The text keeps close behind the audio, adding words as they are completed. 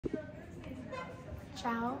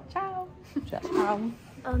Ciao. Ciao. Ciao.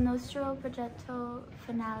 Il nostro progetto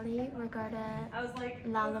finale riguarda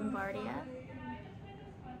la Lombardia.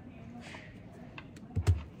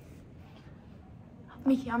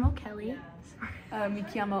 Mi chiamo Kelly. Mi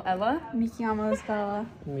chiamo Ella. Mi chiamo Isabella.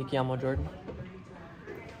 Mi chiamo Jordan.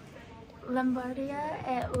 Lombardia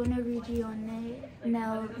è una regione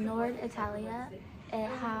nel nord Italia e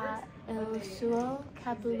ha il suo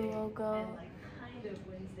capoluogo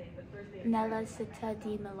nella città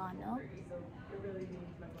di Milano.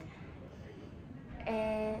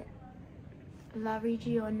 E la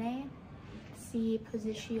regione si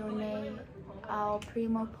posiziona al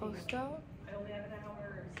primo posto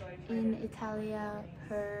in Italia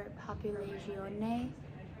per popolazione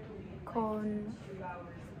con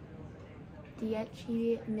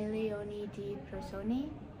 10 milioni di persone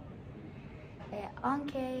e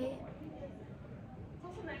anche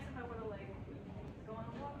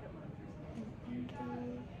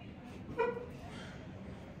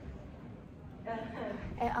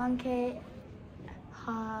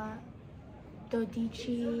ha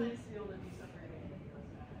 12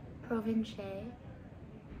 province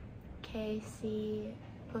che si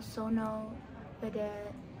possono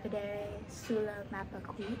vedere sulla mappa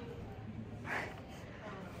qui.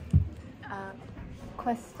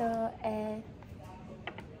 Questo è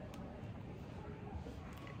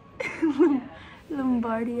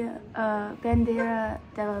Lombardia, bandiera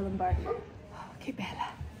della Lombardia. Oh, che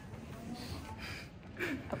bella.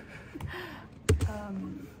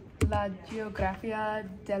 La geografia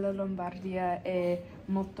della Lombardia è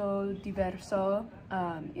molto diversa.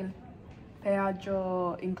 Il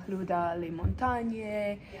paesaggio include le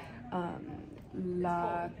montagne,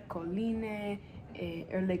 le colline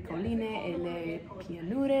e le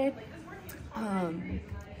pianure.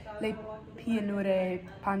 Le pianure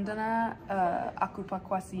padane occupa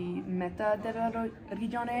quasi metà della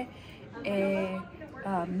regione e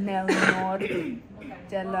nel nord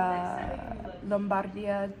della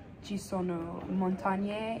Lombardia ci sono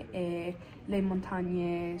montagne e le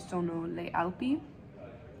montagne sono le Alpi.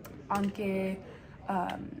 Anche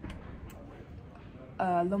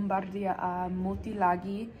Lombardia ha molti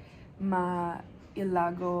laghi, ma il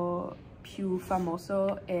lago più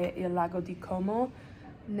famoso è il lago di Como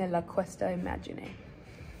nella questa immagine.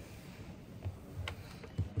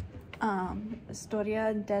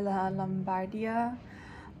 Storia della Lombardia.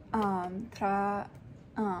 Tra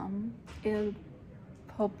il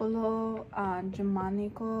popolo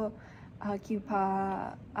germanico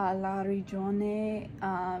occupa la regione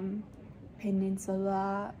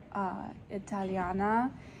penisola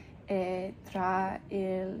italiana e tra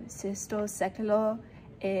il VI secolo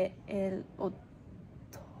e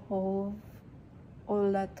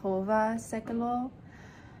l'VIII secolo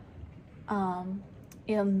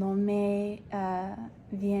il nome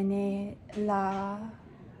viene da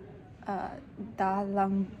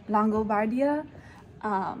Longobardia.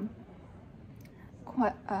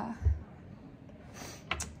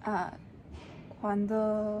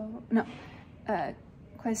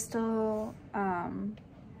 Questo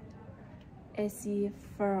essi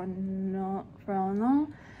furono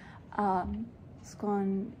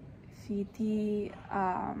sconfitti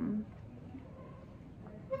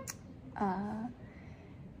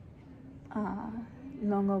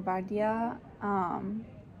Longobardia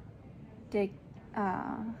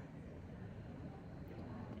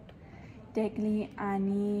degli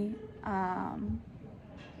anni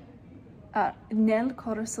nel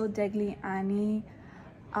corso degli anni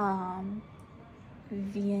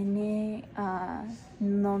viene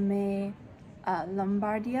nome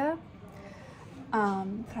Lombardia.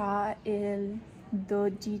 Tra il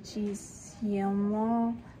XII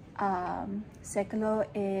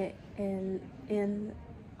secolo e il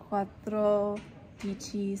XIV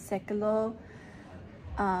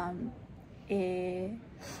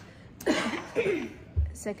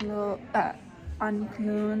secolo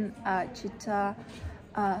alcune città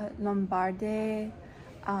lombarde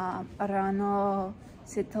erano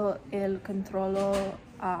sotto il controllo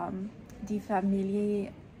di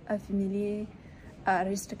famiglie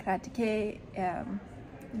aristocratiche,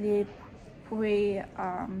 poi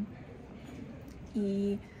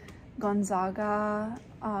i Gonzaga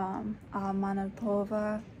a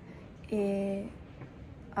Manitoba e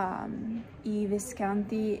i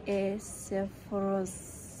Visconti e Sforza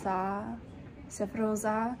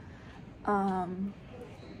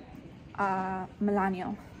a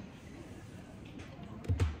Milano.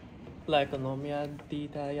 L'economia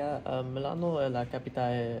d'Italia, Milano è la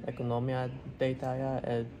capitale economica d'Italia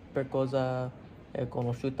e per cosa è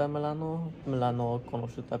conosciuta Milano? Milano è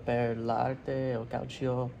conosciuta per l'arte, il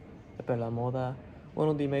calcio e per la moda.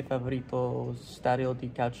 Uno dei miei favoriti stadi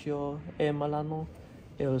di calcio è Milano,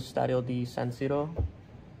 è lo stadio di San Siro.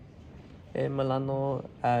 E Milano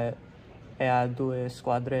ha due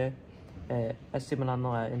squadre, AC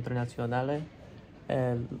Milano è internazionale.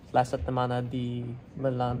 La settimana di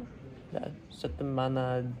Milano, la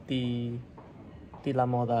settimana di la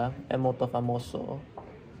moda è molto famoso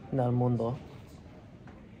nel mondo.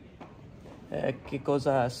 Che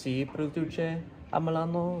cosa si produce a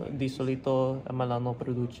Milano? Di solito a Milano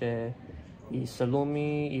produce i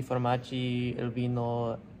salumi, i formaggi, il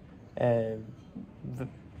vino,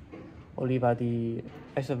 oliva di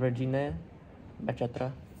extravergine,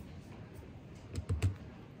 eccetera.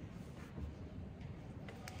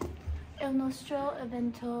 Il nostro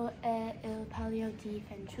evento è il Palio di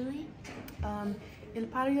Fanciulli. Il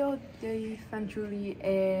Palio dei Fanciulli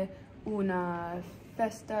è una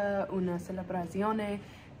festa, una celebrazione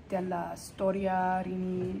della storia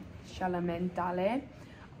rinascimentale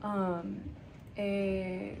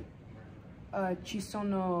e ci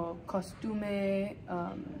sono costumi,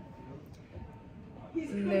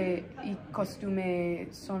 i costumi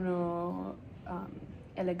sono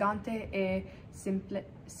eleganti e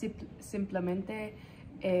semplicemente,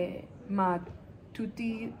 ma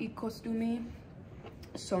tutti i costumi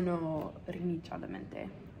sono rinascimentali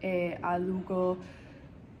e a luogo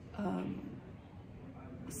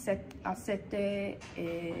a 7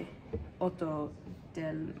 e 8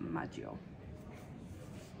 del maggio.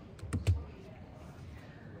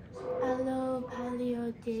 Allo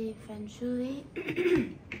Palio dei Fanciulli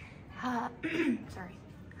ha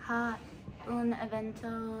un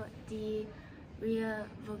evento di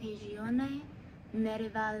rievocazione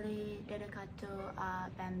medievale dedicato a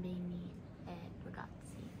bambini e ragazzi.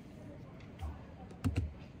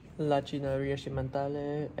 La Cina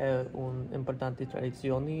rinascimentale è un'importante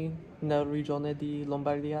tradizione nella regione di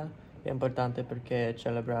Lombardia. È importante perché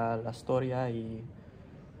celebra la storia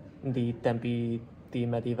di tempi di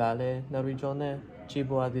medievale nella regione.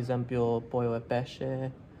 Cibo, ad esempio, pollo e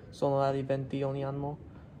pesce sono eventi ogni anno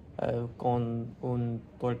con un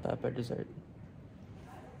torta per dessert.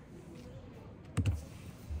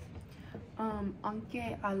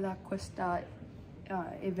 Anche alla questo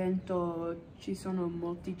evento ci sono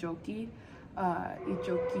molti giochi. I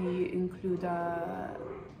giochi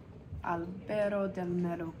includono albero del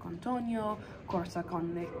mero contorno, corsa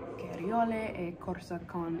con le carriole e corsa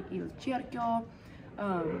con il cerchio.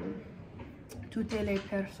 Tutte le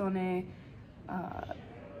persone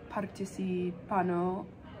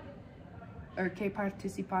che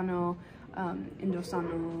partecipano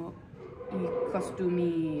indossano i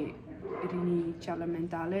costumi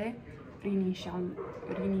rinascimentali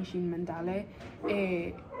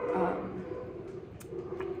e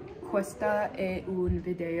questo è un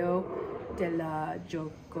video del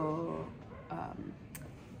gioco,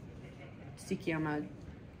 si chiama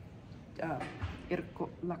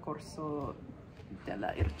la corsa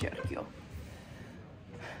del cerchio.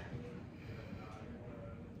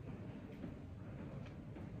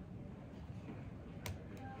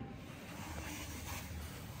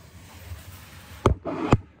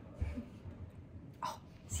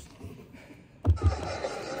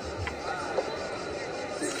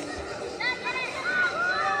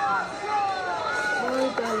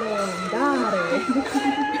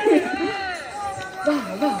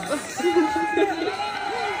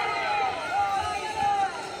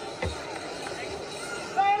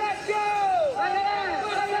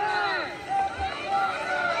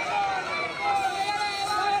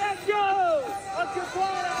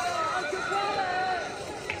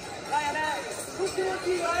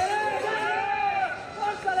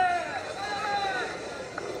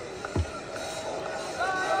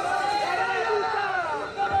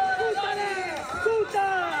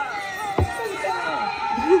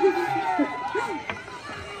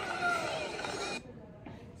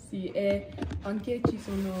 Sì, e anche ci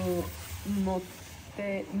sono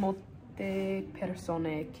molte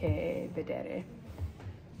persone che vedere.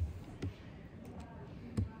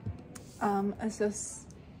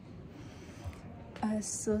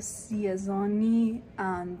 Associazioni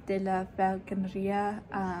della falconeria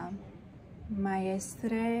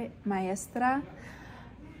maestra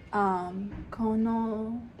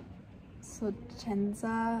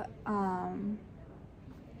conoscenza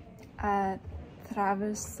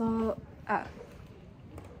attraverso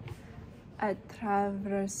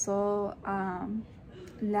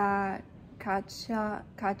la caccia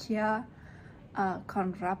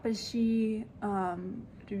con rapaci,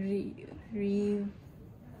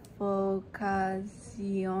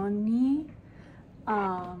 rivocazioni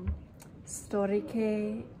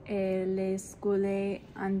storiche e le scuole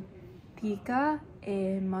antica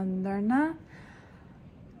e moderna.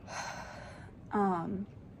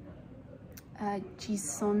 Ci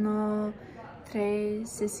sono 3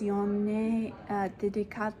 sessioni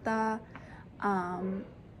dedicate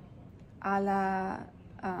alla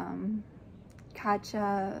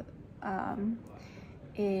caccia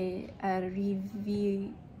e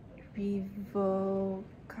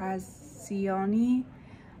rivocazioni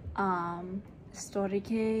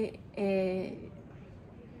storiche e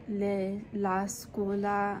la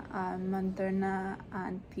scuola moderna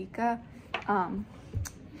antica.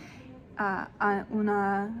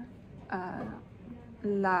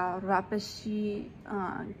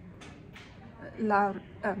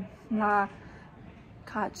 La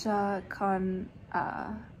caccia con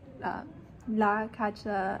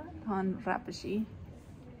rapaci.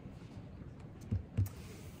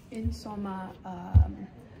 Insomma,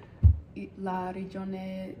 la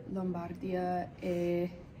regione Lombardia è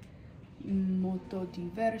molto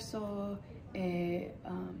diverso e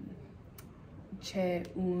c'è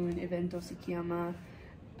un evento si chiama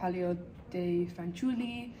Palio dei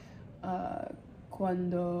Fanciulli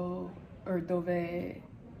dove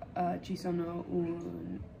ci sono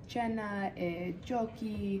un cena e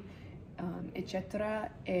giochi eccetera,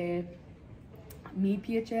 e mi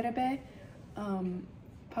piacerebbe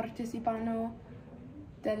partecipare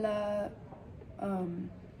della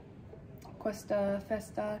questa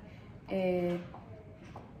festa e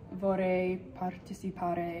vorrei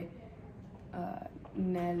partecipare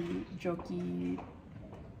nei giochi.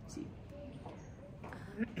 Sì.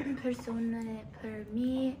 Per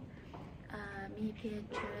me mi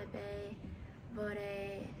piacerebbe,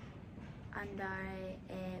 vorrei andare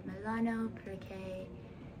a Milano perché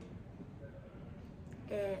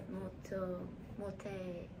è molto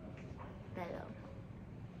bello.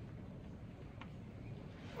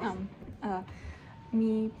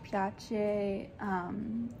 Mi piace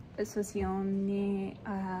associazioni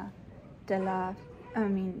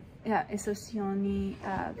associazioni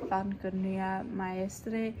Falconeria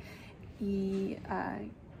Maestre e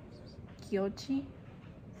Chiocci.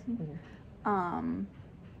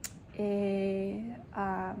 E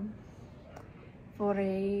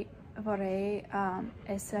vorrei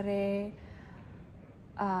essere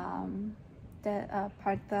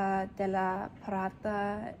parte della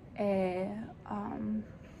parata e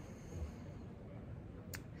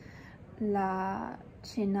la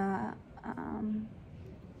cena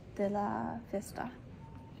della festa.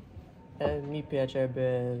 Mi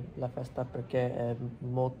piacerebbe la festa perché è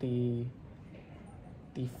molto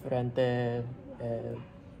differente e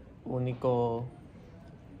unico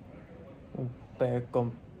per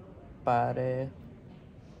comprare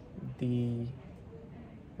di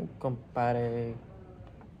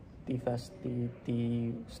feste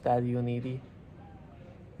di Stati Uniti,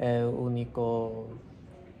 è unico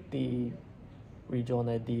di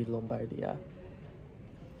regione di Lombardia.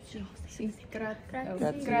 Sì. Grazie.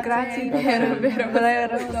 Grazie. Vero.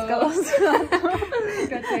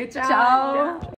 Grazie, ciao. Ciao.